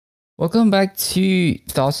Welcome back to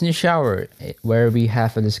Thoughts in the Shower, where we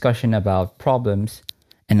have a discussion about problems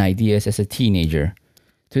and ideas as a teenager.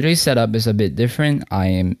 Today's setup is a bit different. I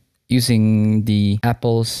am using the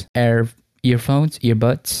Apple's Air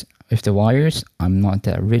earbuds with the wires. I'm not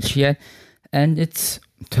that rich yet, and it's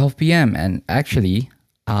 12 p.m. and actually,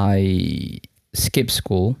 I skipped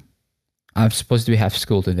school. I'm supposed to have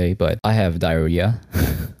school today, but I have diarrhea,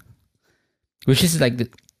 which is like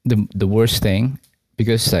the worst thing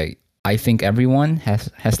because like I think everyone has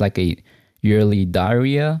like a yearly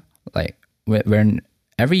diarrhea, like when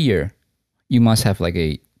every year you must have like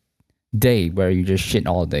a day where you just shit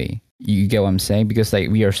all day. You get what I'm saying? Because like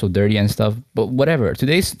we are so dirty and stuff. But whatever.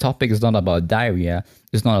 Today's topic is not about diarrhea.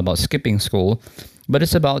 It's not about skipping school, but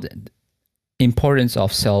it's about importance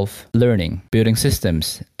of self-learning, building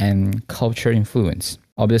systems, and culture influence.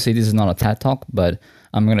 Obviously, this is not a TED Talk, but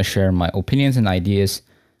I'm going to share my opinions and ideas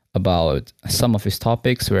about some of his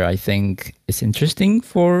topics where I think it's interesting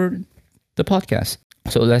for the podcast.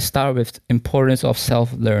 So let's start with importance of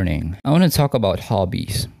self-learning. I want to talk about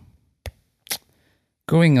hobbies.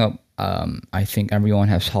 Growing up, I think everyone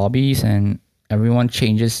has hobbies and everyone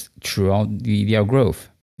changes throughout their growth.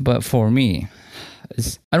 But for me,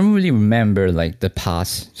 I don't really remember like the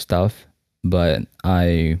past stuff, but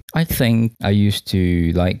I think I used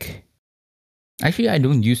to like. Actually, I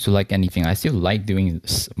don't used to like anything. I still like doing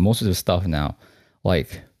most of the stuff now,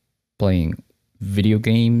 like playing video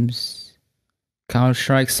games,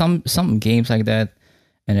 Counter-Strike, some games like that,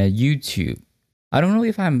 and YouTube. I don't know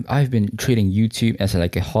if I've been treating YouTube as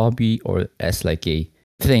like a hobby or as like a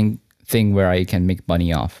thing where I can make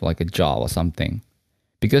money off, like a job or something,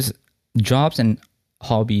 because jobs and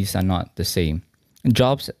hobbies are not the same.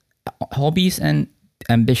 Hobbies and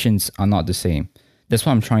ambitions are not the same. That's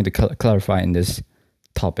what I'm trying to clarify in this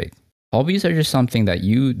topic. Hobbies are just something that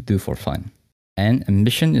you do for fun. And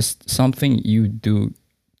ambition is something you do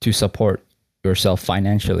to support yourself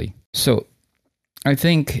financially. So I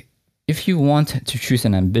think if you want to choose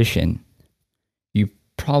an ambition, you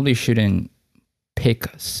probably shouldn't pick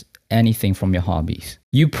anything from your hobbies.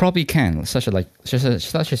 You probably can, such as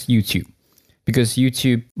YouTube. Because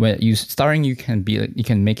YouTube, when you starting, you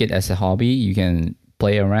can make it as a hobby. You can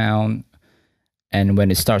play around. And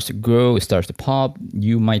when it starts to grow, it starts to pop,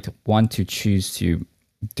 you might want to choose to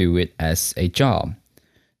do it as a job,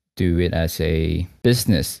 do it as a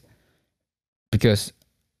business. Because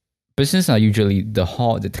business are usually the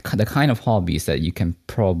kind of hobbies that you can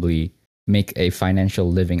probably make a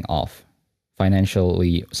financial living off,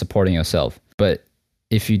 financially supporting yourself. But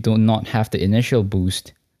if you do not have the initial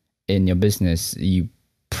boost in your business,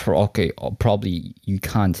 probably you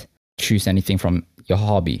can't choose anything from your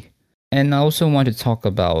hobby. And I also want to talk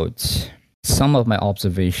about some of my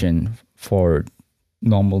observation for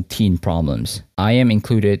normal teen problems. I am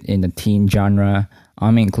included in the teen genre.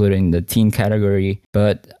 I'm included in the teen category.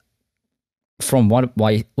 But from what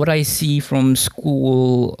I see from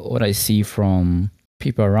school, what I see from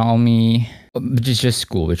people around me, which is just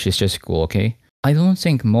school, okay? I don't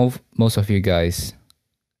think most of you guys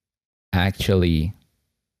actually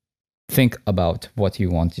think about what you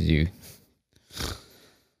want to do.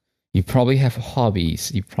 You probably have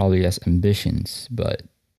hobbies, you probably have ambitions, but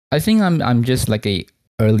I think I'm just like a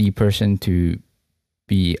early person to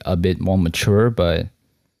be a bit more mature, but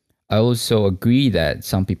I also agree that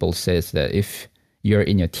some people says that if you're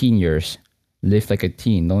in your teen years, live like a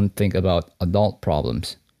teen, don't think about adult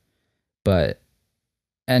problems. But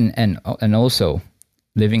and also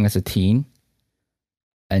living as a teen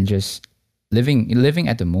and just living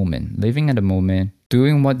at the moment,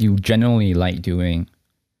 doing what you genuinely like doing.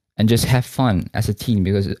 And just have fun as a teen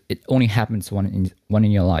because it only happens one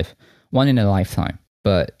in your life, one in a lifetime.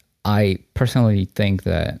 But I personally think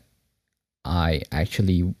that I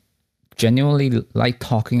actually genuinely like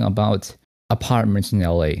talking about apartments in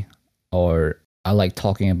LA, or I like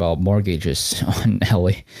talking about mortgages on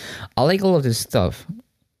LA. I like all of this stuff.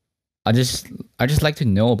 I just like to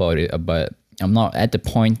know about it, but I'm not at the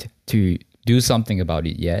point to do something about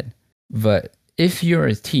it yet. But if you're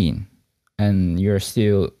a teen and you're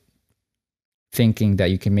still thinking that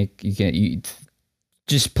you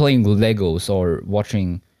just playing Legos or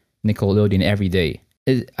watching Nickelodeon every day.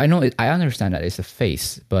 I understand that it's a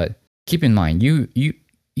phase, but keep in mind you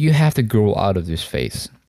have to grow out of this phase,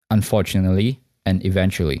 unfortunately, and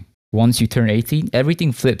eventually. Once you turn 18,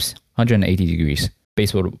 everything flips 180 degrees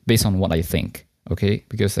based on what I think. Okay,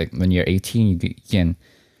 because like when you're 18,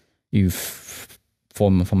 for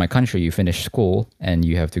my country, you finish school and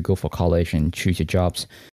you have to go for college and choose your jobs.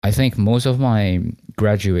 I think most of my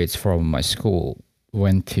graduates from my school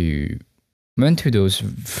went to those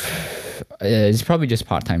it's probably just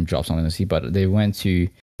part-time jobs, honestly, but they went to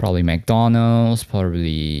probably McDonald's,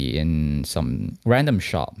 probably in some random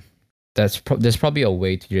shop. There's probably a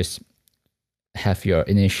way to just have your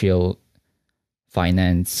initial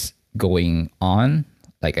finance going on,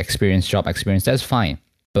 like job experience. That's fine.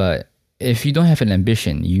 But if you don't have an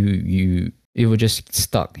ambition, you will just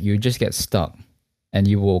stuck. You just get stuck, and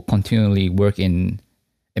you will continually work in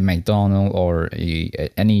a McDonald's or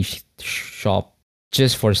any shop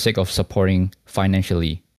just for the sake of supporting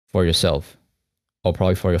financially for yourself or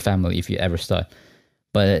probably for your family if you ever start.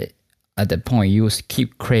 But at that point, you'll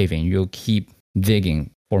keep craving, you'll keep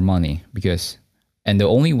digging for money and the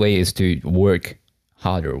only way is to work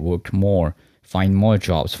harder, work more, find more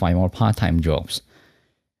jobs, find more part-time jobs.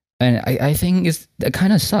 And I think that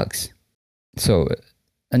kind of sucks. So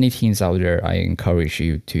any teens out there, I encourage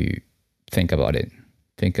you to think about it.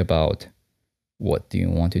 Think about what do you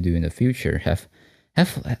want to do in the future. Have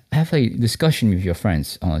a discussion with your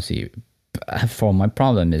friends, honestly. For my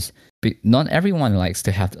problem is not everyone likes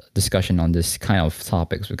to have discussion on this kind of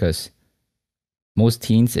topics because most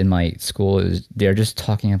teens in my school they're just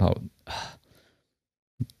talking about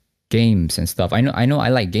games and stuff. I know I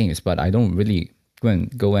like games, but I don't really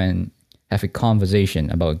go and have a conversation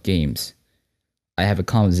about games. I have a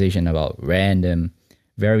conversation about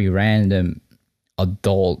very random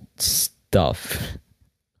adult stuff.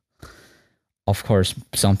 Of course,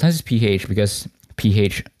 sometimes PH because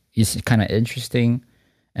PH is kind of interesting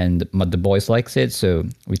and the boys likes it, so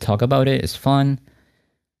we talk about it. It's fun.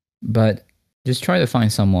 But just try to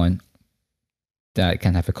find someone that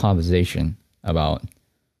can have a conversation about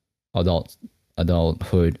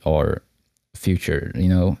adulthood or future.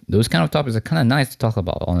 Those kind of topics are kind of nice to talk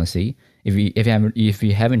about, honestly. If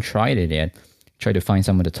you haven't tried it yet, try to find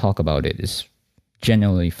someone to talk about it. It's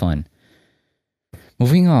genuinely fun.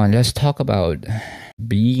 Moving on, let's talk about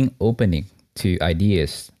being opening to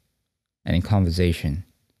ideas and in conversation,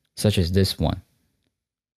 such as this one.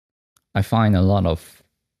 I find a lot of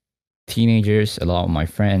teenagers, a lot of my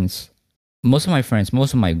friends, most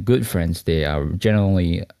of my good friends, they are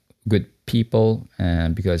generally good people,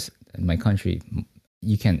 and because in my country,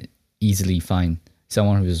 you can easily find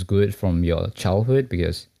someone who is good from your childhood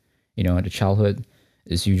because, the childhood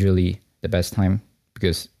is usually the best time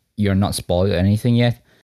because you're not spoiled or anything yet.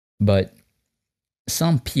 But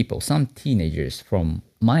some teenagers from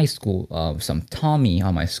my school, some Tommy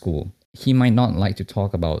on my school, he might not like to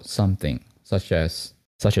talk about something such as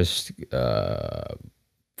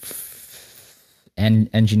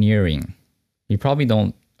engineering. He probably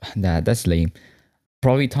don't. That's lame.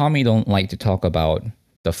 Probably Tommy don't like to talk about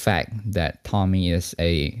the fact that Tommy is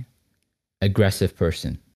a aggressive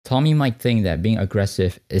person. Tommy might think that being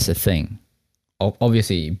aggressive is a thing.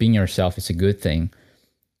 Obviously, being yourself is a good thing,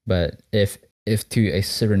 but if to a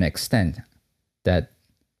certain extent that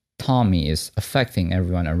Tommy is affecting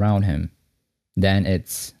everyone around him, then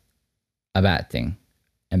it's a bad thing.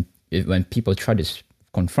 And when people try to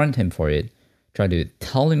confront him for it, try to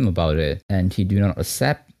tell him about it, and he do not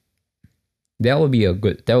accept, that would be a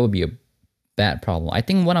bad problem. I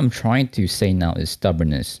think what I'm trying to say now is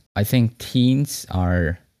stubbornness. I think teens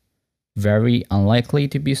are very unlikely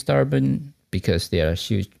to be stubborn because they are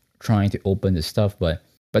trying to open the stuff, but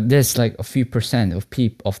there's like a few percent of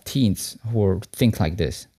teens who think like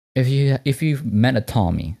this. If you've met a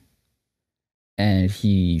Tommy and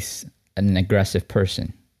he's an aggressive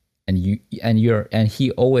person and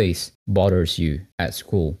he always bothers you at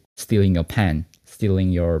school, stealing your pen, stealing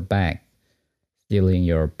your bag, stealing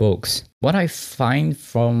your books. What I find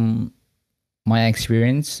from my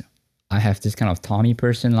experience, I have this kind of Tommy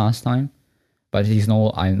person last time, but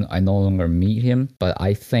I no longer meet him, but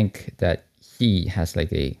I think that he has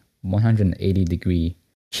like a 180-degree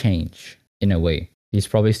change in a way. He's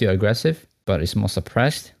probably still aggressive, but it's more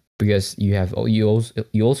suppressed because you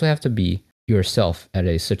also have to be yourself at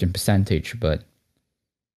a certain percentage. But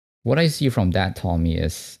what I see from that Tommy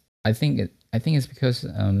is I think it's because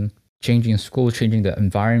changing school, changing the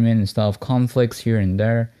environment and stuff, conflicts here and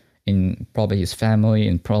there in probably his family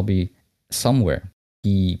and probably somewhere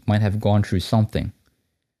he might have gone through something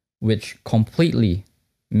which completely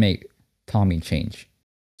make Tommy change.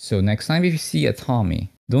 So next time if you see a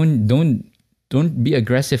Tommy, don't be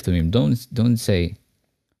aggressive to him. Don't say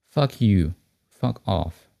fuck you, fuck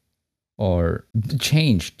off, or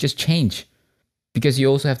change. Just change, because you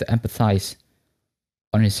also have to empathize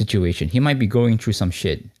on his situation. He might be going through some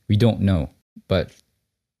shit. We don't know, but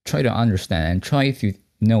try to understand and try to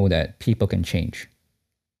know that people can change.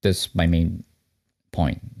 That's my main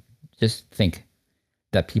point. Just think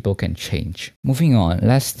that people can change. Moving on,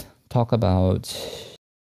 let's talk about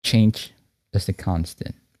change as a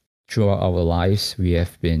constant. throughout our lives, we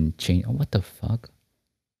have been changing. Oh, what the fuck?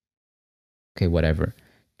 Okay, whatever.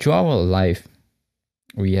 Throughout our life,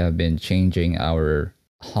 we have been changing our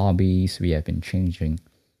hobbies. We have been changing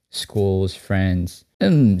schools, friends,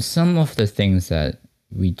 and some of the things that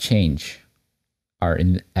we change are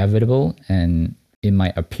inevitable and it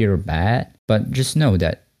might appear bad, but just know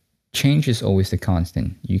that change is always the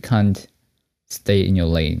constant. You can't stay in your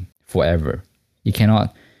lane forever. You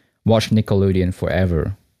cannot watch Nickelodeon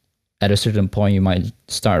forever. At a certain point, you might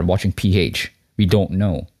start watching PH. We don't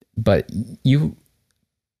know, but you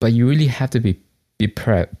really have to be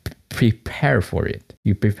prepare for it.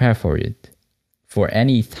 You prepare for it, for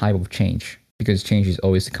any type of change, because change is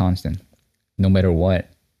always a constant. No matter what,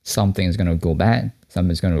 something is gonna go bad,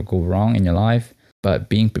 something's gonna go wrong in your life, but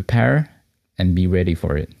being prepared and be ready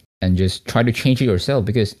for it, and just try to change it yourself.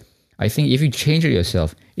 Because I think if you change it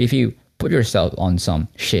yourself, if you put yourself on some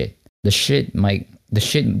shit, the shit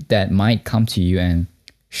that might come to you and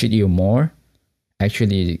shit you more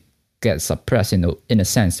actually get suppressed in a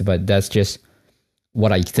sense. But that's just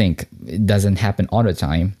what I think. It doesn't happen all the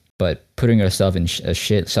time. But putting yourself in a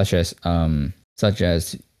shit such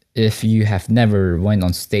as if you have never went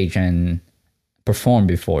on stage and performed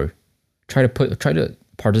before, try to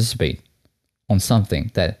participate on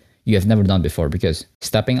something that you have never done before, because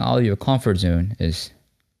stepping out of your comfort zone is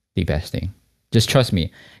the best thing. Just trust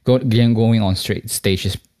me. Going on stage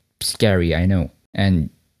is scary, I know, and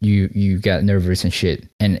you get nervous and shit.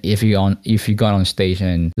 And if you got on stage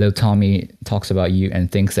and Lil Tommy talks about you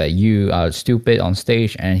and thinks that you are stupid on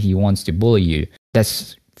stage and he wants to bully you,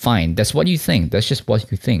 that's fine. That's what you think. That's just what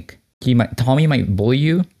you think. Tommy might bully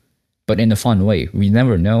you, but in a fun way. We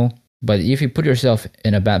never know. But if you put yourself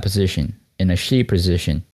in a bad position, in a shitty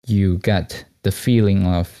position, you get the feeling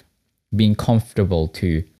of being comfortable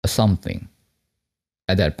to something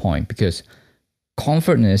at that point. Because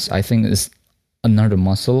comfortness, I think, is another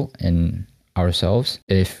muscle in ourselves.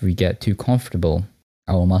 If we get too comfortable,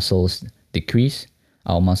 our muscles decrease,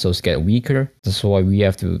 our muscles get weaker. That's why we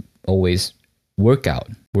have to always work out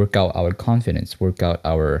our confidence, work out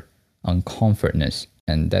our uncomfortness.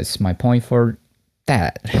 And that's my point for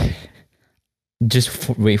that. Just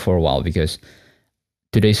wait for a while, because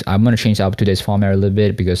I'm going to change up today's format a little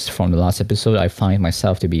bit, because from the last episode, I find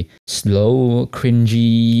myself to be slow,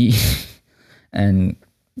 cringy, and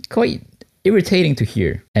quite irritating to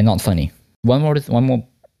hear and not funny. One more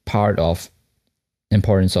part of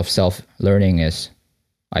importance of self-learning is,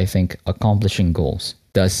 I think, accomplishing goals.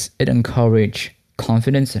 Does it encourage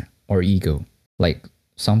confidence or ego? Like,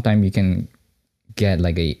 sometimes you can get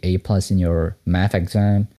like A+ in your math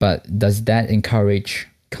exam, but does that encourage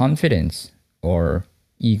confidence or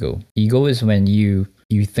ego? Ego is when you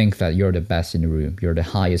think that you're the best in the room, you're the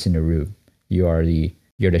highest in the room, you're the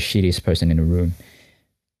shittiest person in the room.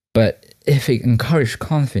 But if it encourages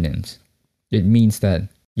confidence, it means that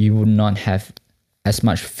you would not have as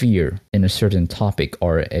much fear in a certain topic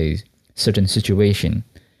or a certain situation,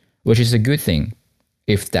 which is a good thing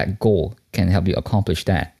if that goal can help you accomplish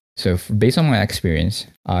that. So based on my experience,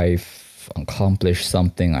 I've accomplished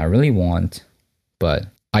something I really want, but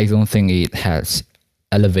I don't think it has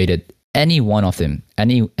elevated any one of them.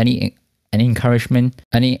 Any encouragement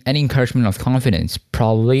of confidence,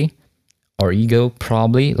 probably, or ego,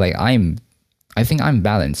 probably. Like I think I'm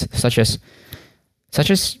balanced, such as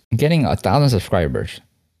getting 1,000 subscribers.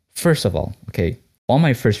 First of all, okay, on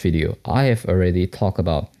my first video, I have already talked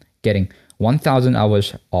about getting 4,000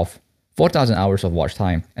 hours of watch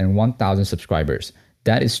time and 1,000 subscribers.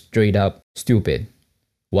 That is straight up stupid.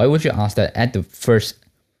 Why would you ask that at the first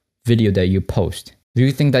video that you post? Do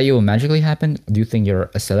you think that it will magically happen? Do you think you're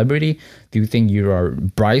a celebrity? Do you think you are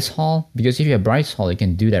Bryce Hall? Because if you're Bryce Hall, you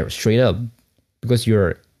can do that straight up because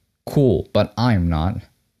you're cool, but I'm not.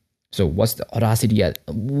 So what's the audacity at?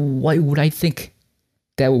 Why would I think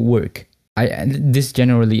that would work? This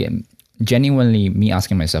genuinely me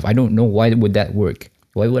asking myself, I don't know why would that work?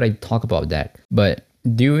 Why would I talk about that? But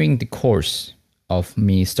during the course of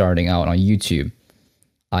me starting out on YouTube,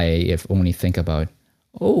 I have only think about,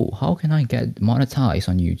 how can I get monetized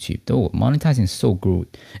on YouTube? Oh, monetizing is so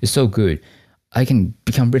good. It's so good. I can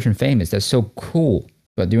become rich and famous. That's so cool.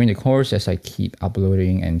 But during the course, as I keep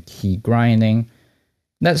uploading and keep grinding,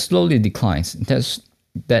 that slowly declines.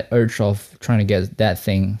 That urge of trying to get that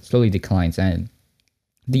thing slowly declines, and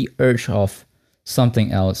the urge of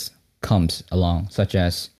something else comes along, such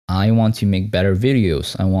as I want to make better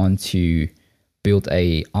videos. I want to build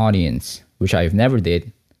a audience, which I've never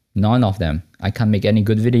did. None of them. I can't make any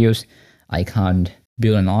good videos. I can't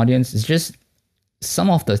build an audience. It's just some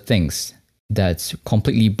of the things that's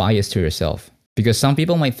completely biased to yourself. Because some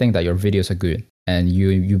people might think that your videos are good. and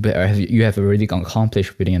you have already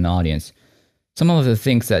accomplished within an audience. Some of the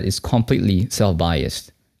things that is completely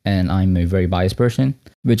self-biased, and I'm a very biased person,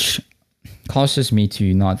 which causes me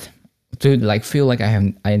to not to like feel like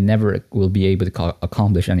I never will be able to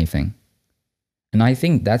accomplish anything. And I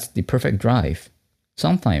think that's the perfect drive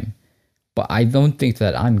sometime. But I don't think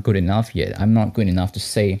that I'm good enough yet. I'm not good enough to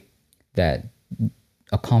say that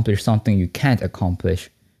accomplish something you can't accomplish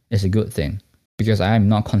is a good thing, because I'm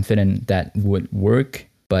not confident that would work.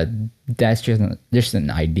 But that's just an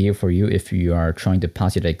idea for you. If you are trying to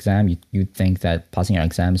pass your exam, you think that passing your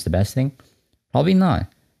exam is the best thing. Probably not.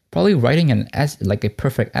 Probably writing like a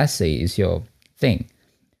perfect essay is your thing.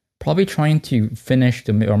 Probably trying to finish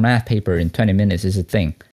your math paper in 20 minutes is a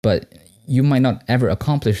thing. But you might not ever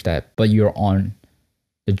accomplish that, but you're on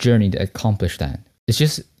the journey to accomplish that. It's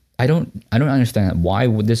just I don't understand why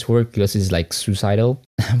would this work, because it's like suicidal.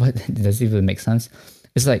 But does it even make sense?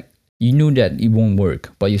 It's like you knew that it won't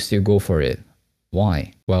work, but you still go for it.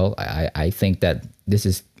 Why? Well, I think that this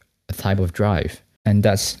is a type of drive, and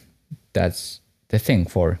that's the thing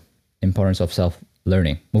for importance of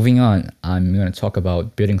self-learning. Moving on, I'm going to talk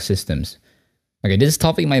about building systems. Okay, this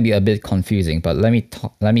topic might be a bit confusing, but let me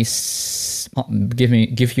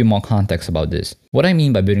give you more context about this. What I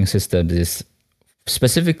mean by building systems is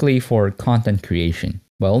specifically for content creation.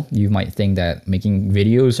 Well, you might think that making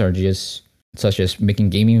videos are just such as making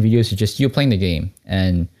gaming videos is just you playing the game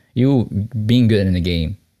and you being good in the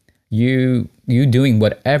game. You doing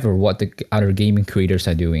what the other gaming creators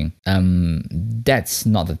are doing. That's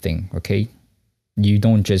not the thing, okay? You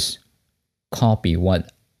don't just copy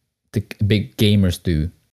what the big gamers do,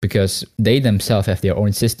 because they themselves have their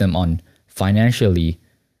own system on financially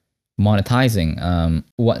monetizing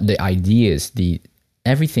what the ideas,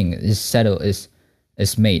 everything is settled,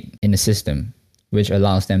 is made in the system, which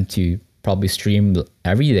allows them to probably stream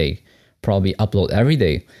every day, probably upload every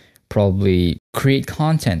day, probably create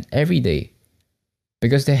content every day,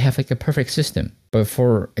 because they have like a perfect system. But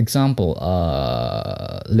for example,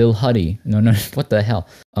 Lil Huddy, no, what the hell?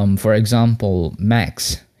 For example,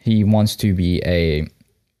 Max, he wants to be a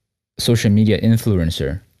social media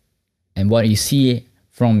influencer, and what you see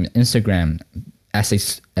from Instagram as a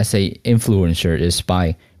influencer is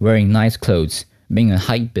by wearing nice clothes, being a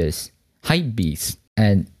hype beast,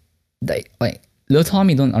 and like Lil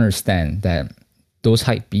Tommy don't understand that those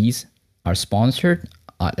hype beasts are sponsored,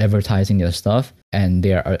 are advertising their stuff, and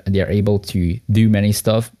they are able to do many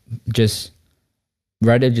stuff just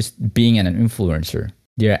being an influencer.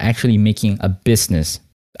 They're actually making a business.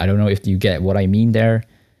 I don't know if you get what I mean there,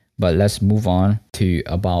 but let's move on to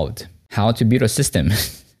about how to build a system.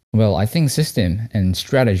 Well, I think system and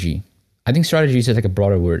strategy. I think strategy is like a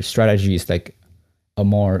broader word. Strategy is like a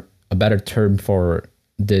better term for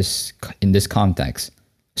this in this context.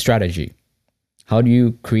 Strategy. How do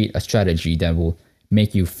you create a strategy that will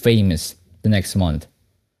make you famous the next month?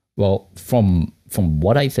 Well, from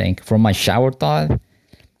what I think, from my shower thought,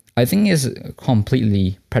 I think is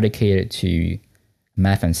completely predicated to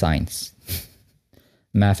math and science.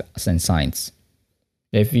 Math and science.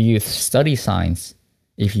 If you study science,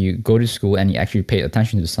 if you go to school and you actually pay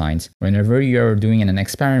attention to science, whenever you're doing an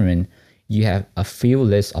experiment, you have a few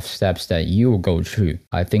lists of steps that you will go through.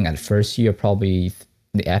 I think at first you're probably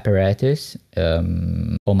the apparatus.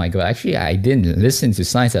 Oh my god, actually I didn't listen to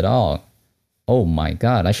science at all. Oh my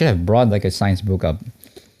god, I should have brought like a science book up.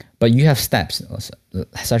 But you have steps,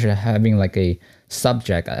 such as having like a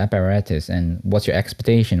subject, apparatus, and what's your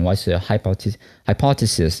expectation, what's the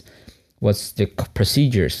hypothesis, what's the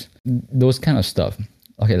procedures, those kind of stuff.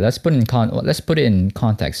 Okay, let's put it in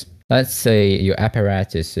context. Let's say your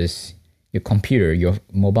apparatus is your computer, your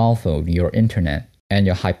mobile phone, your internet, and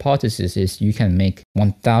your hypothesis is you can make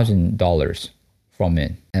 $1,000 from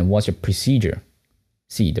it. And what's your procedure?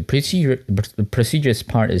 See, the procedures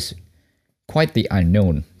part is quite the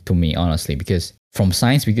unknown to me, honestly, because from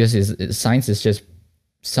science, science is just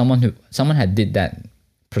someone had did that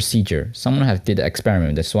procedure, someone had did the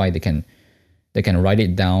experiment. That's why they can write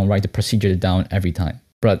the procedure down every time.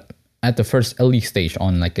 But at the first early stage,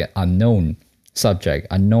 on like an unknown subject,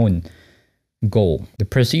 unknown goal, the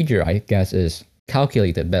procedure, I guess, is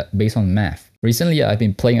calculated based on math. Recently, I've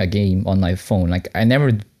been playing a game on my phone. Like, I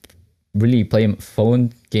never really play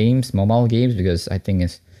phone games, mobile games, because I think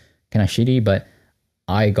it's kind of shitty, but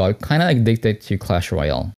I got kind of addicted to Clash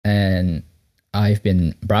Royale, and I've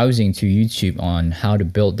been browsing to YouTube on how to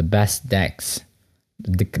build the best decks,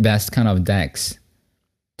 the best kind of decks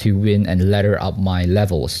to win and ladder up my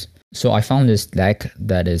levels. So I found this deck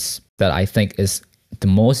that I think is the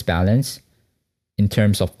most balanced in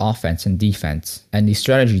terms of offense and defense. And the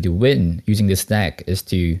strategy to win using this deck is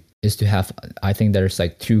to is to have, I think there's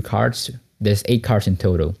like 2 cards. There's 8 cards in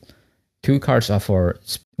total. 2 cards are for,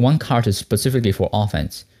 one card is specifically for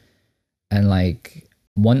offense. And like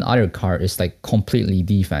one other card is like completely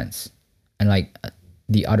defense. And like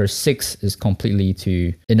the other 6 is completely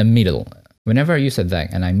to in the middle. Whenever I use a deck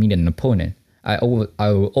and I meet an opponent, I will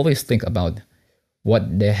always think about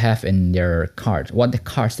what they have in their cards, what the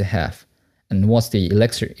cards they have, and what's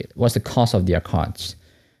the cost of their cards.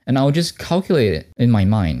 And I'll just calculate it in my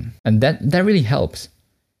mind. And that really helps.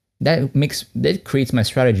 That creates my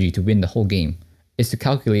strategy to win the whole game, is to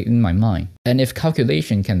calculate in my mind. And if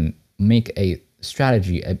calculation can make a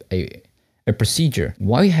strategy, a procedure,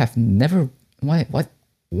 why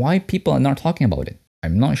people are not talking about it?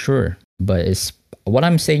 I'm not sure. But it's what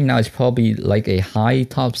I'm saying now is probably like a high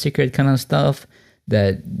top secret kind of stuff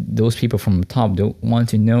that those people from the top don't want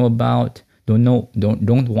to know about,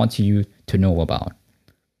 don't want you to know about.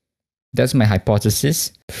 That's my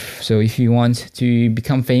hypothesis. So if you want to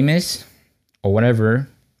become famous or whatever,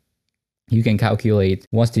 you can calculate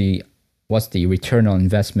what's the return on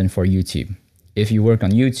investment for YouTube. If you work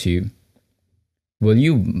on YouTube, will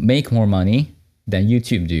you make more money than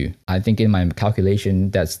YouTube do? I think in my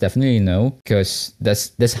calculation, that's definitely no, because that's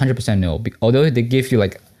 100% no. Although they give you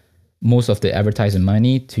like most of the advertising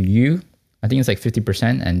money to you, I think it's like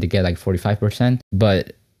 50% and they get like 45%.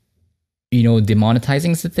 But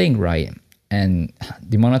demonetizing is the thing, right? And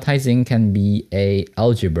demonetizing can be a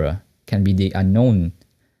algebra, can be the unknown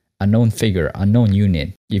figure, unknown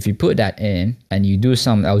unit. If you put that in and you do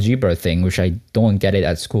some algebra thing, which I don't get it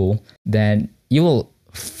at school, then you will.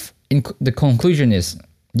 The conclusion is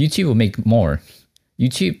YouTube will make more.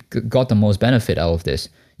 YouTube got the most benefit out of this.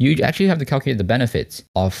 You actually have to calculate the benefits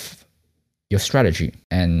of your strategy.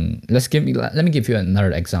 And let me give you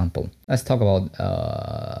another example. Let's talk about.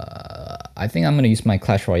 I think I'm gonna use my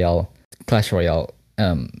Clash Royale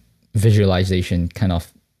visualization kind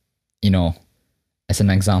of, as an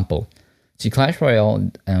example. See, Clash Royale,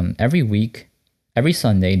 every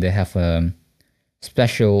Sunday they have a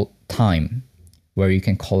special time where you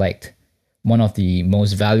can collect one of the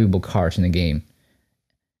most valuable cards in the game,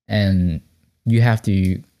 and you have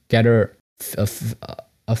to gather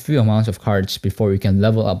a few amounts of cards before you can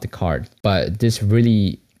level up the card. But this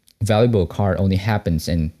really valuable card only happens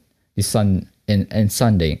in Sunday,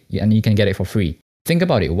 and you can get it for free. Think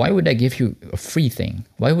about it. Why would I give you a free thing?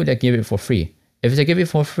 Why would I give it for free? If they give it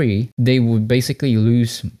for free, they would basically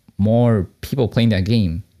lose more people playing that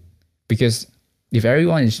game, because if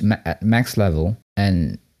everyone is at max level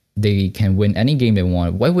and they can win any game they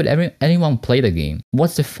want, why would anyone play the game?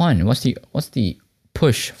 What's the fun? What's the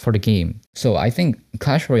push for the game? So I think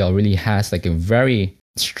Clash Royale really has like a very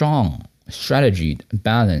strong strategy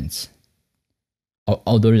balance.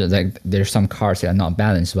 Although there's some cards that are not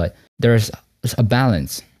balanced, but there's a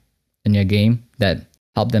balance in your game that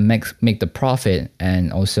help them make the profit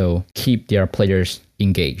and also keep their players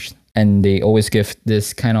engaged. And they always give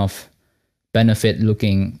this kind of benefit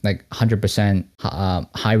looking like 100%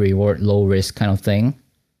 high reward, low risk kind of thing.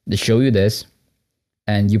 They show you this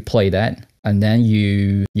and you play that, and then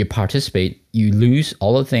you participate, you lose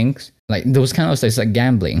all the things. Like those kind of stuff is like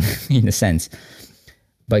gambling in a sense.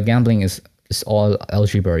 But gambling is all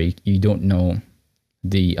algebra. You don't know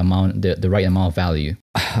the right amount of value.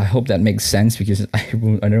 I hope that makes sense, because I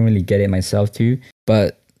don't really get it myself too.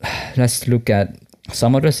 But let's look at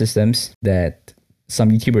some other systems that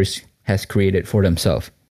some YouTubers has created for themselves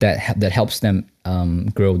that helps them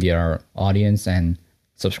grow their audience and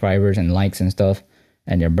subscribers and likes and stuff,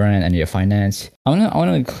 and their brand and their finance. I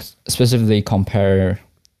want to specifically compare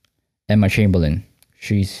Emma Chamberlain.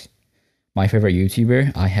 She's my favorite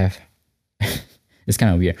YouTuber. I have it's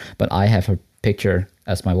kind of weird, but I have her picture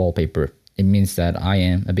as my wallpaper. It means that I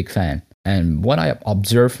am a big fan. And what I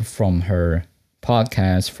observed from her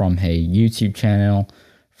podcast, from her YouTube channel,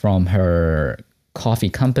 from her coffee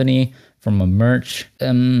company, from a merch,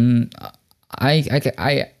 let me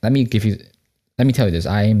tell you this.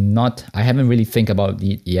 I haven't really think about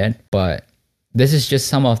it yet, but this is just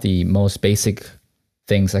some of the most basic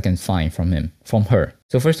things I can find from her.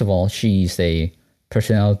 So first of all, she's a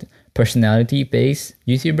personality-based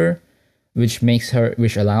YouTuber,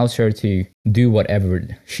 which allows her to do whatever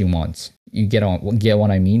she wants. You get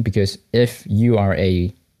what I mean? Because if you are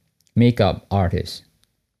a makeup artist,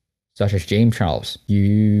 such as James Charles,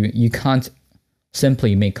 you can't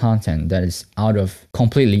simply make content that is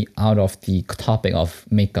completely out of the topic of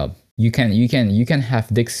makeup. You can have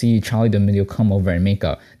Dixie, Charlie D'Amelio come over and make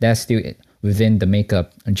up. That's still within the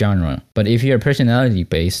makeup genre. But if you're personality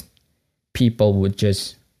based, people would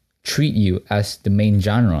just treat you as the main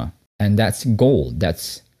genre, and that's gold.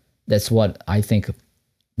 That's what I think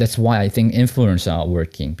that's why I think influencers are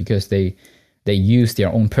working, because they use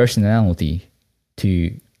their own personality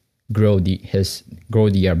to grow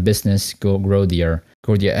their business, grow their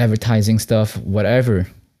advertising stuff, whatever.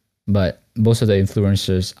 But most of the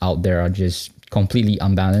influencers out there are just completely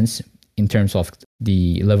unbalanced in terms of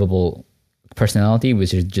the livable personality,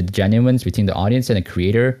 which is the genuine between the audience and the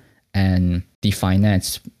creator, and the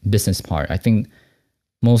finance business part. I think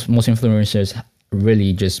most influencers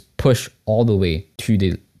really just push all the way to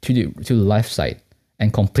the left side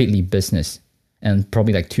and completely business, and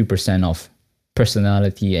probably like 2% of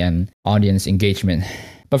personality and audience engagement.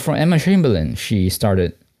 But for Emma Chamberlain, she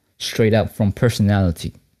started straight up from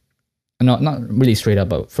personality. Not really straight up,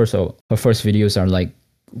 but first of all, her first videos are like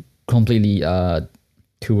completely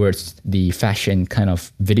towards the fashion kind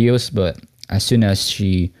of videos. But as soon as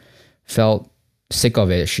she felt sick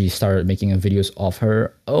of it, she started making videos of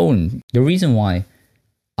her own. The reason why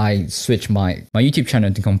I switched my YouTube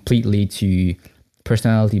channel to completely to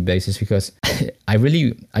personality basis, because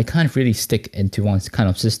I can't really stick into one kind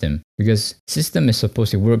of system, because system is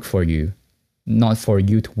supposed to work for you, not for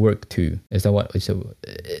you to work to. Is that what? So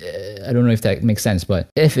I don't know if that makes sense, but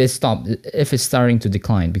if it's starting to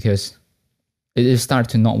decline because it is start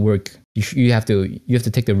to not work, you have to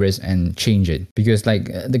take the risk and change it, because like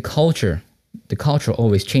the culture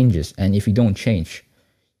always changes, and if you don't change,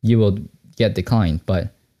 you will get declined.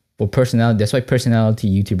 But for personality, that's why personality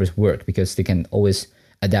YouTubers work, because they can always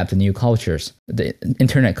adapt to new cultures, the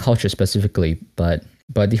internet culture specifically. But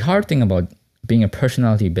the hard thing about being a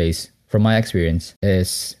personality base, from my experience,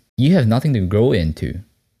 is you have nothing to grow into.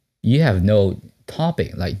 You have no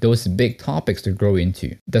topic, like those big topics to grow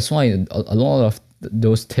into. That's why a lot of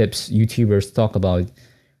those tips YouTubers talk about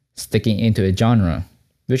sticking into a genre,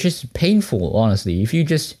 which is painful, honestly. If you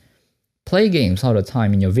just play games all the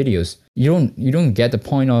time in your videos, you don't get the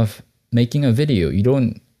point of making a video.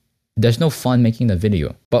 There's no fun making the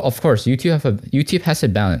video. But of course, YouTube has a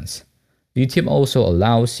balance. YouTube also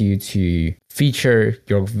allows you to feature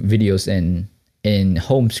your videos in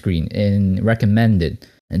home screen, in recommended.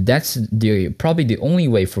 And that's probably the only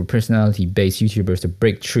way for personality-based YouTubers to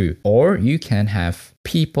break through. Or you can have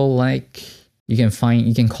people like, you can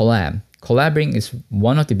collab. Collaborating is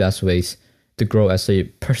one of the best ways to grow as a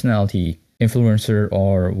personality influencer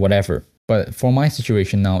or whatever. But for my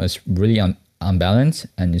situation now, it's really unbalanced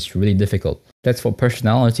and it's really difficult. That's for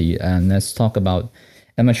personality. And let's talk about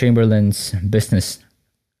Emma Chamberlain's business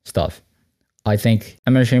stuff. I think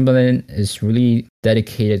Emma Chamberlain is really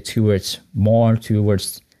dedicated towards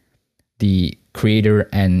the creator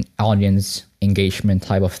and audience engagement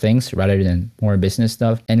type of things rather than more business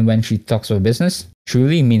stuff. And when she talks about business, she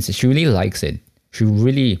really likes it. She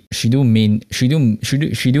do mean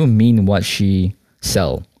what she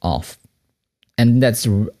sell off. And that's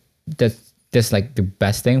like the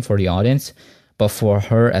best thing for the audience. But for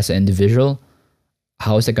her as an individual,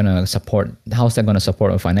 how is that gonna support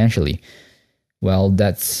her financially? Well,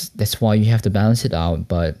 that's why you have to balance it out.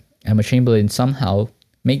 But Emma Chamberlain somehow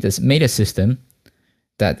made a system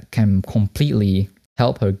that can completely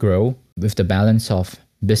help her grow with the balance of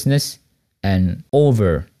business and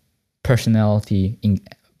over personality in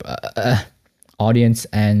audience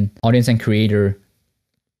and creator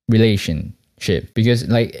relationship. Because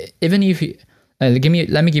like, even if you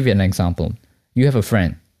let me give you an example. You have a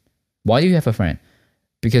friend. Why do you have a friend?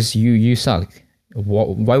 Because you suck.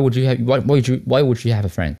 Why would you have a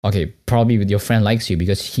friend? Okay, probably your friend likes you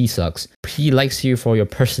because he sucks. He likes you for your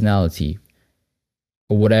personality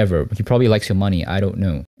or whatever. He probably likes your money. I don't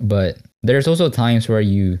know. But there's also times where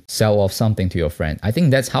you sell off something to your friend. I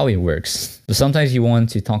think that's how it works. So sometimes you want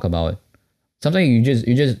to talk about something,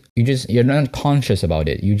 you're not conscious about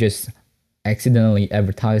it. You just accidentally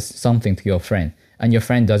advertise something to your friend, and your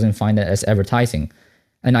friend doesn't find that as advertising.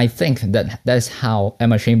 And I think that's how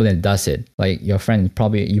Emma Chamberlain does it. Like you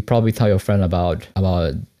probably tell your friend about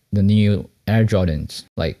the new Air Jordans.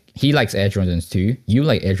 Like he likes Air Jordans too. You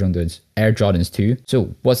like Air Jordans too.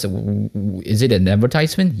 So is it an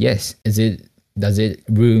advertisement? Yes. Does it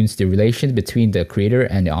ruins the relation between the creator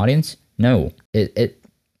and the audience? No. It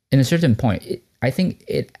in a certain point, I think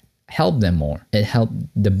it helped them more. It helped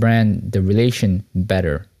the brand, the relation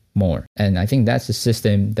better more. And I think that's the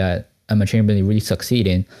system that Emma Chamberlain really succeed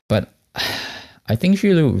in. But I think she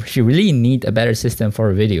really need a better system for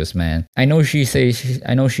her videos, man. I know she's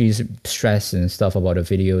stressed and stuff about the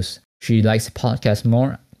videos. She likes podcasts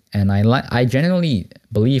more, and I genuinely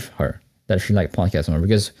believe her that she likes podcasts more,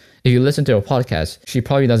 because if you listen to her podcast, she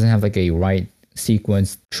probably doesn't have like a right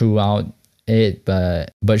sequence throughout it,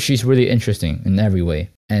 but she's really interesting in every way.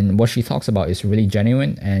 And what she talks about is really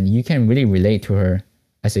genuine, and you can really relate to her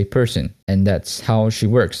as a person, and that's how she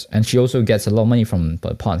works. And she also gets a lot of money from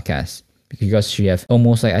the podcast because she have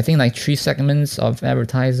almost like I think like 3 segments of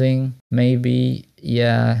advertising, maybe.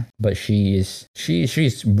 Yeah, but she's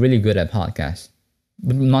really good at podcasts.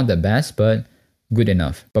 Not the best, but good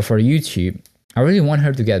enough. But for YouTube, I really want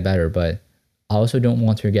her to get better, but I also don't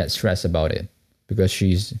want her to get stressed about it because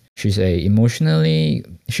she's a emotional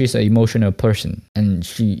person, and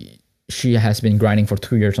she has been grinding for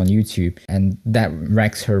 2 years on YouTube, and that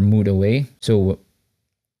wrecks her mood away. So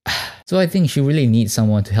I think she really needs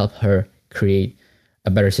someone to help her create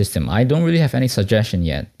a better system. I don't really have any suggestion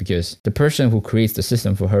yet because the person who creates the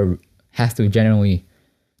system for her has to genuinely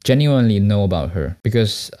know about her,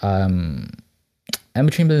 because Emma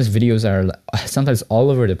Chamberlain's videos are sometimes all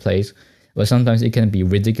over the place, but sometimes it can be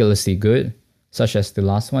ridiculously good, such as the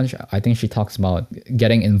last one. I think she talks about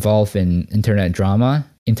getting involved in internet drama,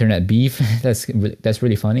 internet beef. That's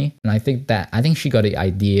really funny, and I think she got the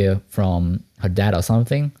idea from her dad or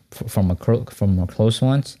something, from her close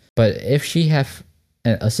ones. But if she have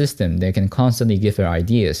a system that can constantly give her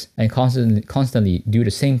ideas and constantly do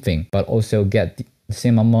the same thing, but also get the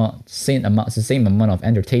same amount of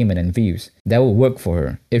entertainment and views, that will work for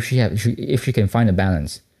her. If she can find a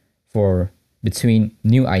balance between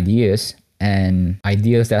new ideas and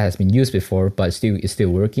ideas that has been used before but is still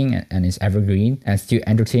working and is evergreen and still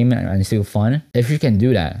entertainment and still fun. If she can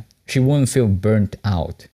do that, she won't feel burnt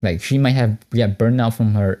out. Like she might have get burnt out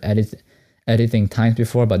from her editing times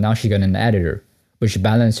before, but now she got an editor, which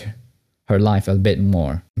balance her life a bit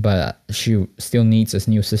more. But she still needs a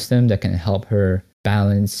new system that can help her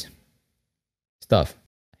balance stuff.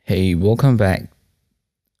 Hey, welcome back.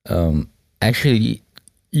 Actually,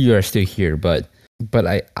 you are still here, but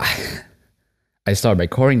I started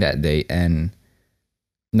recording that day, and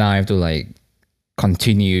now I have to like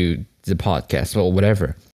continue the podcast or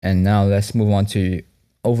whatever. And now let's move on to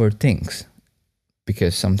overthink,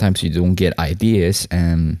 because sometimes you don't get ideas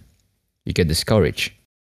and you get discouraged.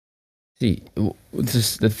 See,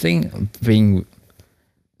 the thing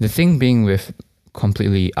being with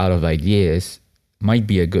completely out of ideas might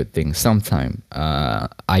be a good thing sometime.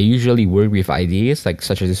 I usually work with ideas, like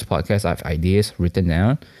such as this podcast. I have ideas written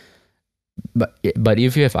down, but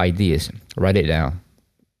if you have ideas, write it down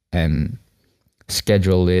and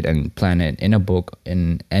schedule it and plan it in a book,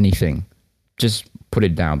 in anything. Just put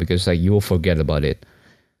it down, because like you will forget about it.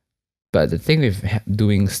 But the thing with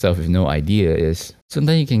doing stuff with no idea is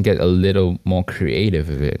sometimes you can get a little more creative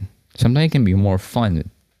with it. Sometimes it can be more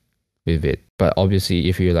fun with it. But obviously,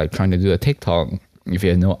 if you're like trying to do a TikTok, if you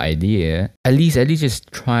have no idea, at least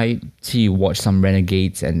just try to watch some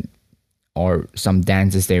renegades or some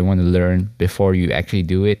dances that you want to learn before you actually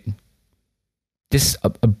do it. Just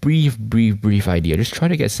a brief idea. Just try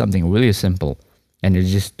to get something really simple and then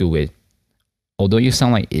just do it. Although you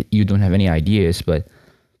sound like you don't have any ideas, but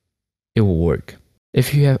it will work.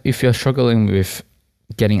 If you're struggling with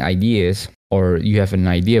getting ideas, or you have an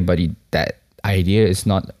idea but that idea is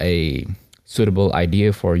not a suitable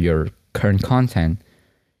idea for your current content,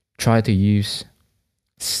 try to use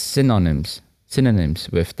synonyms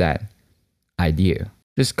with that idea.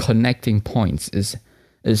 Just connecting points is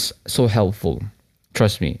so helpful.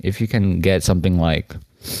 Trust me, if you can get something like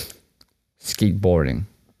skateboarding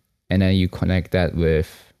and then you connect that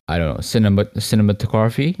with, I don't know,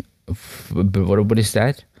 cinematography, what is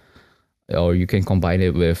that? Or you can combine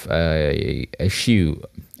it with a shoe,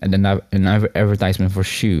 and then an advertisement for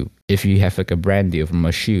shoe, if you have like a brand deal from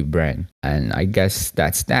a shoe brand. And I guess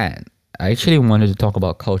that's that. I actually wanted to talk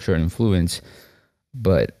about culture and influence,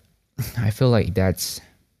 but I feel like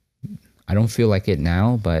I don't feel like it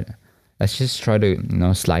now, but let's just try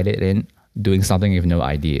to slide it in, doing something with no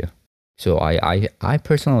idea. So I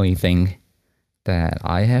personally think that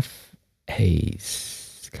I have a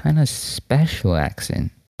kind of special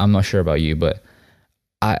accent. I'm not sure about you, but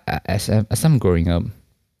as I'm growing up,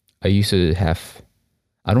 I used to have.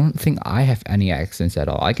 I don't think I have any accents at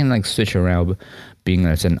all. I can like switch around, being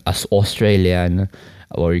as an Australian,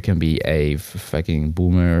 or you can be a fucking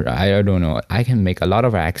boomer. I don't know. I can make a lot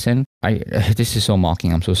of accent. This is so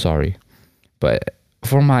mocking. I'm so sorry, but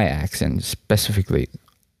for my accent specifically,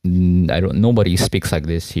 nobody speaks like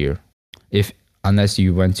this here. Unless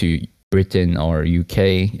you went to Britain or UK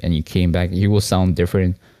and you came back, you will sound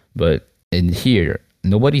different. But in here,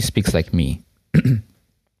 nobody speaks like me.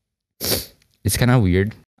 It's kind of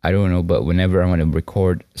weird. I don't know, but whenever I want to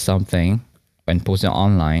record something and post it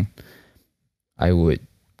online, I would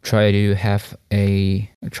try to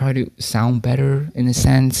sound better in a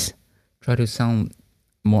sense. Try to sound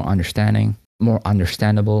more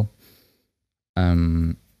understandable.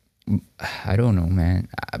 I don't know, man.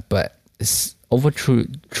 But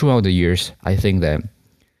throughout the years, I think that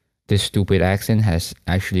this stupid accent has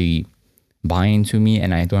actually bind into me,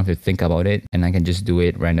 and I don't have to think about it, and I can just do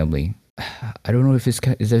it randomly. I don't know if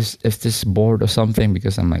this bored or something,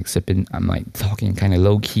 because I'm like sipping, I'm like talking kind of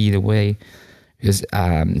low key the way, because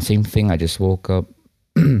same thing. I just woke up,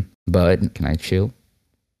 but can I chill?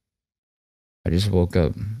 I just woke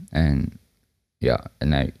up, and yeah,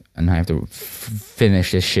 and I have to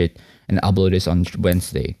finish this shit and upload this on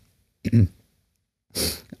Wednesday.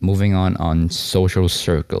 Moving on social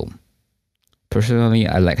circle. Personally,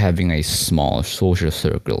 I like having a small social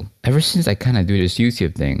circle. Ever since I kind of do this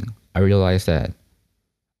YouTube thing, I realized that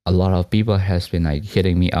a lot of people has been like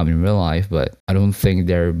hitting me up in real life, but I don't think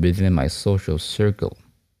they're within my social circle,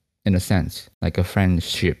 in a sense, like a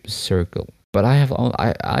friendship circle. But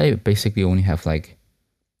I basically only have like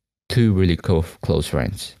two really close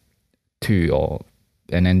friends,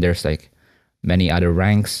 and then there's like many other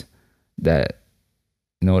ranks that,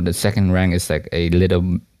 the second rank is like a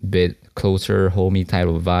little bit closer homie type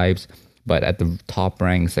of vibes, but at the top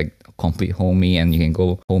rank is like complete homie, and you can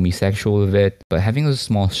go homosexual with it. But having a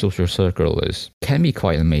small social circle can be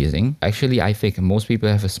quite amazing. Actually, I think most people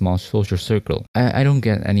have a small social circle. I don't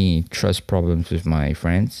get any trust problems with my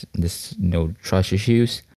friends. There's no trust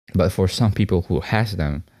issues. But for some people who has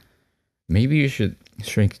them, maybe you should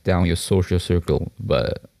shrink down your social circle.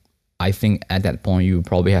 But I think at that point you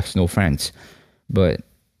probably have no friends. But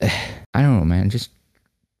I don't know, man. Just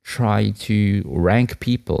try to rank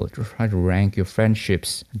people. Try to rank your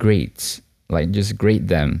friendships grades. Like, just grade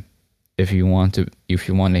them. If you want a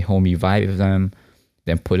homie vibe with them,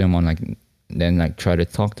 then put them on try to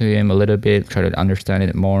talk to him a little bit. Try to understand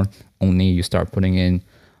it more. Only you start putting in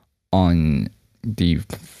on the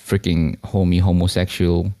freaking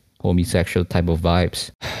homosexual type of vibes.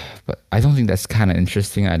 But I don't think that's kind of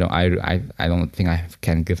interesting. I don't think I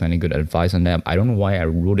can give any good advice on that. I don't know why I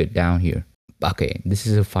wrote it down here. Okay, this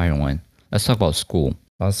is a fire one. Let's talk about school.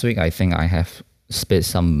 Last week, I think I have spit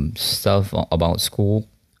some stuff about school.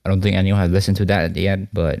 I don't think anyone has listened to that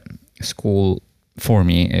yet, but school for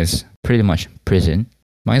me is pretty much prison.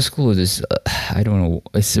 My school is, I don't know,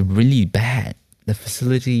 it's really bad. The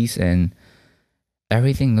facilities and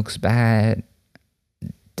everything looks bad.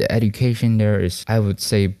 The education there is, I would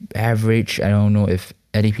say, average. I don't know if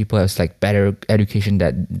any people have like better education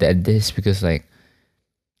than this, because like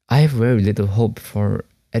I have very little hope for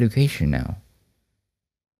education now.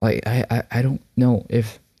 Like I don't know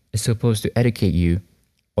if it's supposed to educate you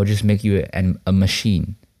or just make you a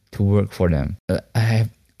machine to work for them.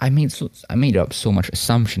 I made up so much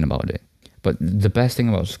assumption about it. But the best thing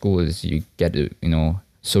about school is you get to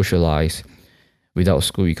socialize. Without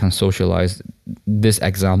school, you can't socialize. This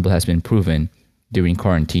example has been proven during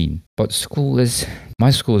quarantine. But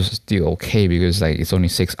my school is still okay, because like it's only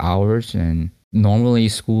 6 hours, and normally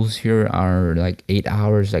schools here are like 8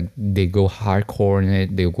 hours. Like they go hardcore in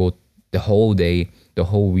it. They go the whole day, the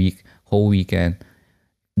whole week, whole weekend.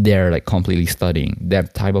 They're like completely studying.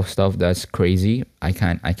 That type of stuff, that's crazy. I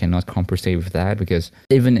cannot compensate with that, because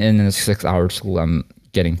even in a 6 hour school, I'm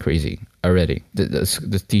getting crazy already.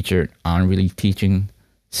 The teacher aren't really teaching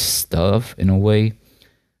stuff in a way.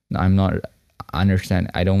 I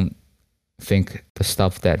don't think the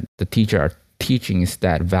stuff that the teacher are teaching is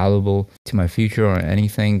that valuable to my future or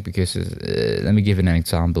anything, because let me give an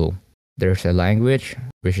example. There's a language,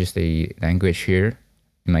 which is the language here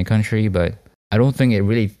in my country, but I don't think it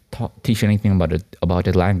really teach anything about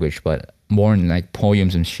the language, but more in like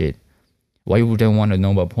poems and shit. Why would I want to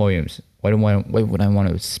know about poems? Why would I want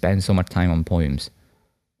to spend so much time on poems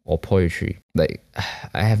or poetry? Like,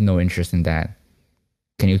 I have no interest in that.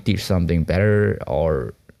 Can you teach something better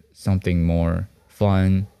or something more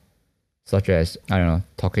fun, such as, I don't know,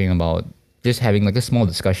 talking about just having like a small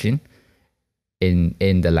discussion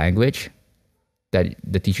in the language that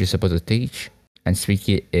the teacher is supposed to teach, and speak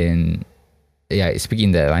in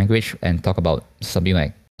the language, and talk about something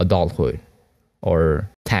like adulthood or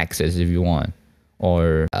taxes if you want,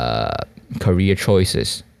 or career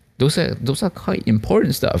choices. Those are quite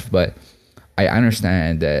important stuff. But I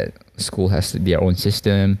understand that school has their own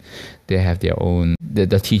system. They have their own. The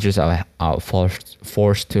teachers are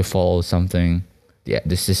forced to follow something.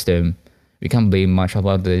 The system. We can't blame much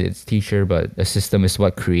about the teacher, but the system is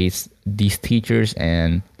what creates these teachers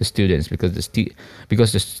and the students, because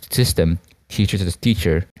the system teaches the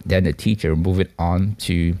teacher, then the teacher move it on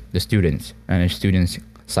to the students, and the students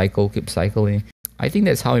keep cycling. I think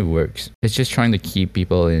that's how it works. It's just trying to keep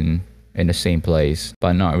people in the same place,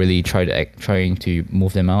 but not really trying to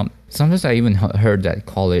move them out. Sometimes I even heard that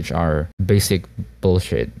college are basic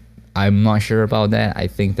bullshit. I'm not sure about that. I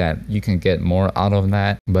think that you can get more out of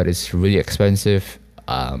that, but it's really expensive.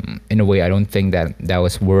 In a way, I don't think that that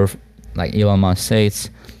was worth, like Elon Musk says,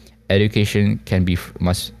 education can be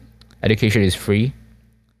education is free,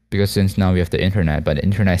 because since now we have the internet, but the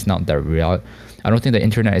internet is not that real. I don't think the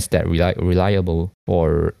internet is that reliable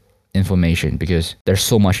for information, because there's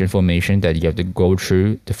so much information that you have to go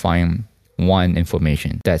through to find one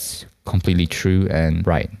information that's completely true and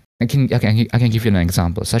right. I can give you an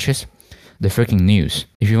example, such as the freaking news.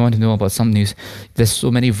 If you want to know about some news, there's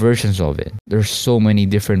so many versions of it. There's so many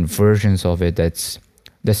different versions of it that's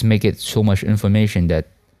make it so much information that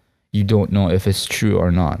you don't know if it's true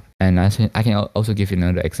or not. And I can also give you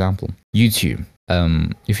another example. YouTube.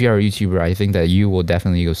 If you are a YouTuber, I think that you will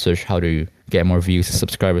definitely go search how to get more views,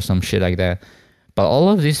 subscribers, some shit like that. But all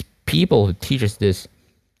of these people who teach us this,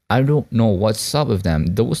 I don't know what's up with them.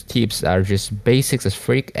 Those tips are just basics as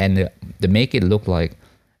freak, and they make it look like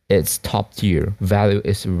it's top tier. Value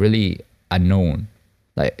is really unknown.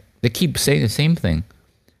 Like, they keep saying the same thing.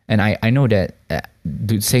 And I know that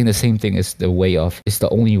saying the same thing is the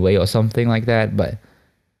only way or something like that. But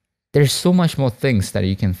there's so much more things that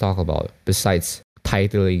you can talk about besides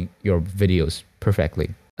titling your videos perfectly.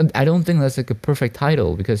 And I don't think that's like a perfect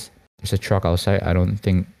title, because there's a truck outside. I don't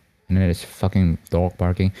think, and then it's fucking dog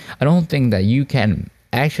barking. I don't think that you can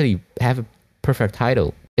actually have a perfect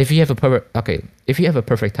title. If you have a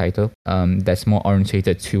perfect title, that's more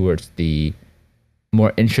orientated towards the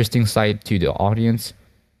more interesting side to the audience,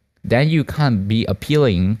 then you can't be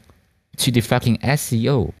appealing to the fucking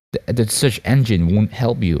SEO. The search engine won't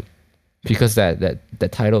help you, because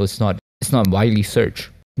that title is not widely searched.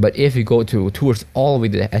 But if you go towards all the way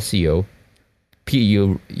to the SEO,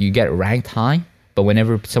 you get ranked high. But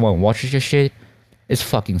whenever someone watches your shit, it's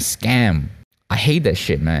fucking scam. I hate that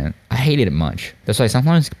shit, man. I hate it much. That's why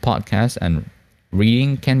sometimes podcasts and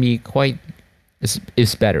reading can be quite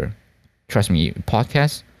is better. Trust me,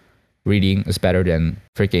 podcasts, reading is better than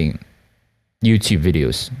freaking YouTube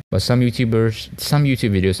videos. But some YouTube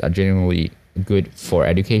videos are generally good for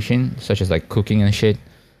education, such as like cooking and shit.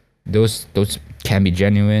 Those can be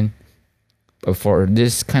genuine. But for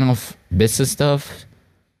this kind of business stuff,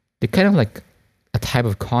 they're kind of like a type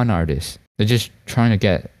of con artist. They're just trying to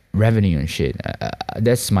get revenue and shit.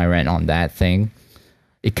 That's my rant on that thing.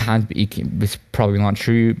 It's probably not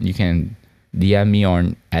true. You can DM me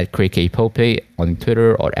on @CraigKPope on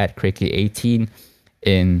Twitter, or @CraigK18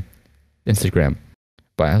 in Instagram.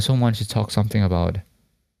 But I also want to talk something about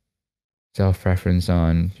self-preference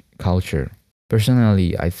on culture.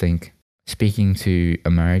 Personally, I think speaking to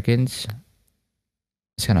Americans,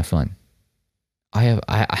 it's kind of fun.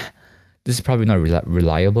 This is probably not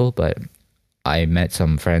reliable, but I met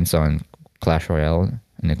some friends on Clash Royale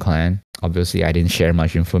in the clan. Obviously, I didn't share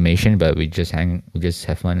much information, but we just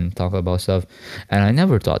have fun and talk about stuff. And I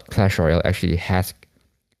never thought Clash Royale actually has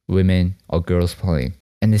women or girls playing.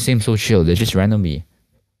 And they seem so chill. They just randomly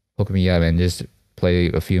hook me up and just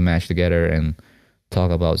play a few matches together and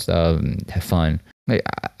talk about stuff and have fun. Like,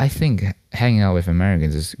 I think hanging out with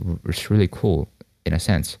Americans is really cool in a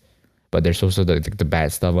sense. But there's also the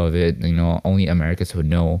bad stuff of it. You know, only Americans would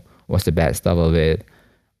know what's the bad stuff of it.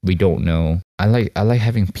 We don't know. I like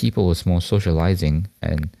having people who's more socializing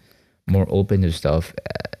and more open to stuff.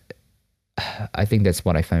 I think that's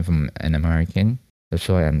what I find from an American. That's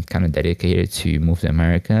why I'm kind of dedicated to move to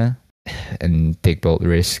America and take bold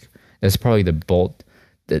risk. That's probably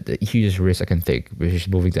the hugest risk I can take, which is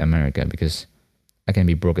moving to America, because I can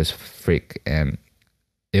be broke as freak and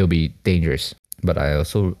it'll be dangerous. But I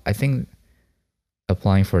think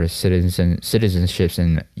applying for citizenships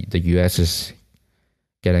in the US is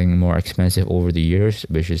getting more expensive over the years,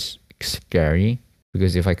 which is scary.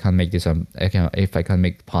 Because if I can't make this, if I can't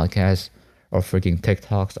make podcasts or freaking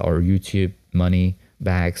TikToks or YouTube money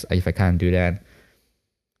bags, if I can't do that,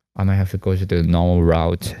 I might have to go to the normal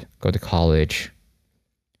route, go to college,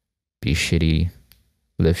 be shitty,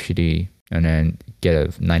 live shitty, and then get a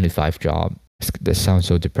 9-to-5 job. That sounds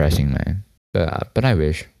so depressing, man. But I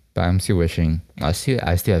wish. But I'm still wishing. I still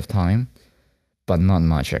have time, but not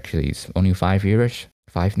much actually. It's only 5 years.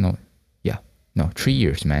 3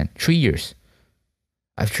 years, man. 3 years.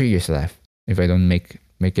 I have 3 years left. If I don't make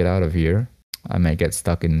it out of here, I might get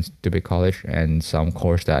stuck in stupid college and some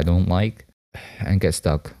course that I don't like, and get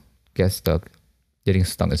stuck. Getting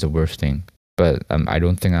stuck is the worst thing. But I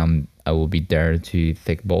don't think I will be there to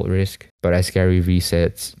take bold risk. But as Gary Vee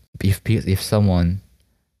said, if someone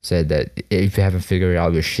said that if you haven't figured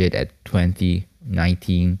out your shit at 20,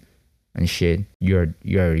 19 and shit, you're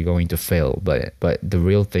going to fail. But the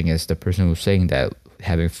real thing is the person who's saying that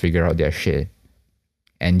haven't figured out their shit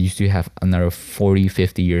and you still have another 40,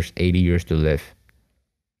 50 years, 80 years to live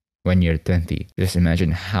when you're 20. Just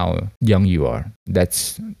imagine how young you are.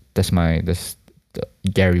 That's the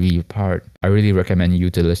Gary Vee part. I really recommend you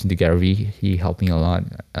to listen to Gary Vee. He helped me a lot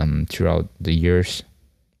throughout the years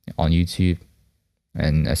on YouTube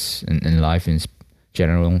and as in life in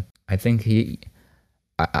general. I think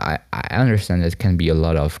I understand there can be a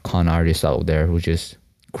lot of con artists out there who just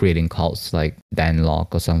creating cults like Dan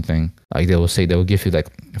Lok or something. Like they will give you like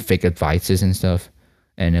fake advices and stuff,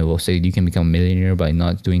 and it will say you can become a millionaire by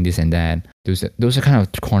not doing this and that. Those are kind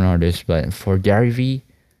of con artists. But for Gary Vee,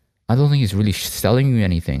 I don't think he's really selling you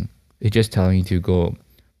anything. It's just telling you to go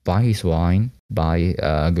buy his wine,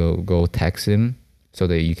 go text him so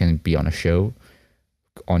that you can be on a show,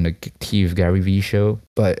 on the TV Gary Vee show.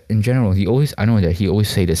 But in general, I know that he always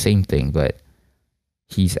say the same thing, but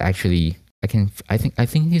he's actually, I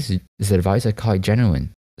think his advice are quite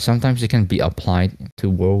genuine. Sometimes it can be applied to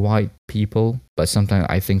worldwide people, but sometimes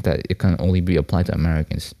I think that it can only be applied to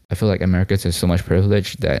Americans. I feel like Americans have so much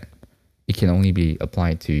privilege that it can only be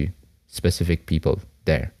applied to specific people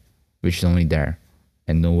there, which is only there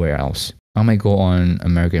and nowhere else. I might go on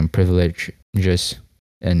American privilege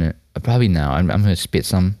probably now. I'm gonna spit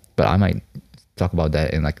some, but I might talk about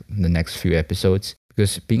that in like the next few episodes.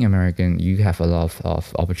 Because being American, you have a lot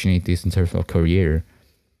of opportunities in terms of career,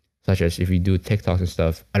 such as if you do TikToks and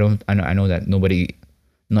stuff. I know that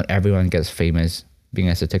not everyone gets famous being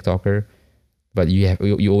as a TikToker, but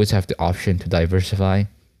you always have the option to diversify.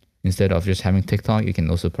 Instead of just having TikTok, you can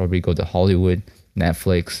also probably go to Hollywood,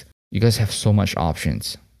 Netflix. You guys have so much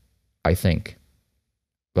options, I think.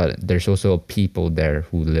 But there's also people there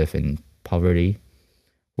who live in poverty,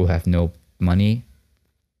 who have no money,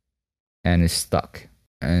 and is stuck.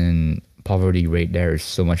 And poverty rate there is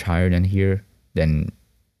so much higher than here. Then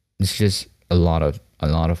it's just a lot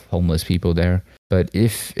of homeless people there. But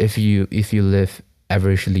if you live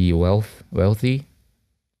averagely wealthy,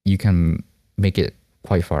 you can make it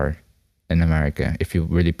quite far in America if you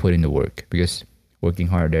really put in the work, because working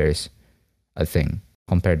hard there is a thing.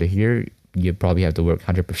 Compared to here, you probably have to work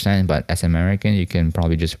 100%, but as American, you can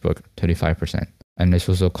probably just work 25%. And there's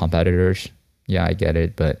also competitors. Yeah, I get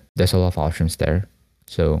it, but there's a lot of options there.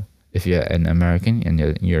 So if you're an American and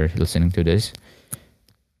you're listening to this,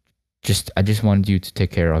 I just want you to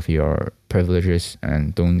take care of your privileges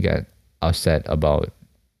and don't get upset about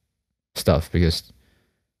stuff, because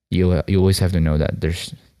you always have to know that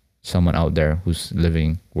there's someone out there who's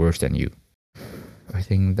living worse than you. I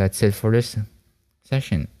think that's it for this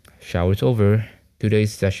session. Shower's over.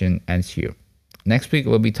 Today's session ends here. Next week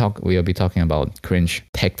we'll be talking about cringe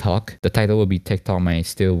TikTok. The title will be TikTok might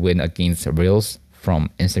still win against Reels from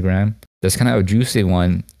Instagram. That's kind of a juicy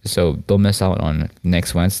one, so don't miss out on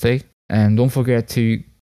next Wednesday. And don't forget to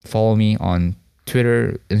follow me on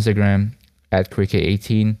Twitter, Instagram at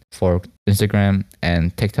Cricket18 for Instagram,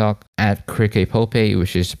 and TikTok at CricketPope,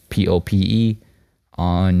 which is POPE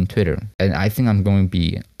on Twitter. And I think I'm going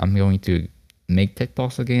to make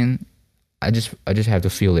TikToks again. I just have to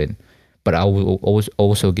feel it. But I will always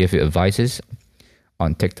also give you advices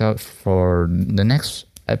on TikTok for the next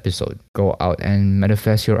episode. Go out and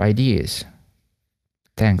manifest your ideas.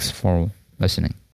 Thanks for listening.